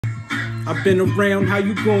I've been around, how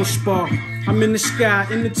you gon' spar? I'm in the sky,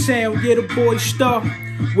 in the town, yeah, the boy star.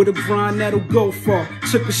 With a grind that'll go far.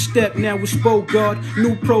 Took a step, now it's Bogart.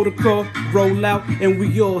 New protocol, roll out, and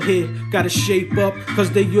we all here. Gotta shape up,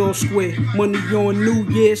 cause they all square. Money on New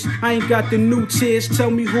Year's, I ain't got the new tears.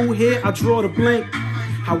 Tell me who here, I draw the blank.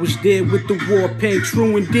 I was there with the war paint,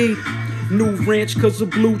 true indeed. New ranch cause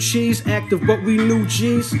of blue cheese, active but we new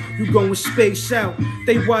G's. You going space out,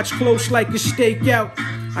 they watch close like a stakeout.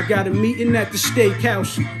 I got a meeting at the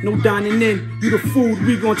steakhouse, no dining in, you the food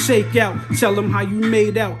we gon' take out. Tell them how you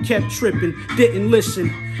made out, kept tripping, didn't listen.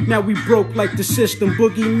 Now we broke like the system,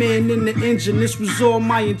 boogeyman in the engine, this was all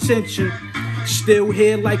my intention. Still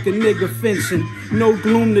here like a nigga fencing, no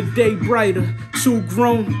gloom, the day brighter. Too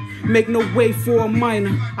grown, make no way for a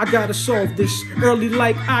minor. I gotta solve this, early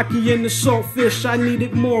like Aki in the saltfish. I need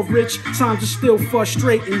it more rich, times are still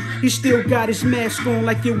frustrating. He still got his mask on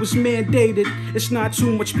like it was mandated. It's not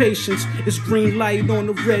too much patience, it's green light on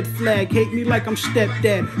the red flag. Hate me like I'm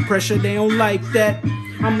stepdad, pressure they don't like that.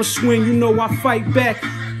 I'ma swing, you know I fight back.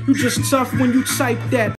 You just tough when you type that.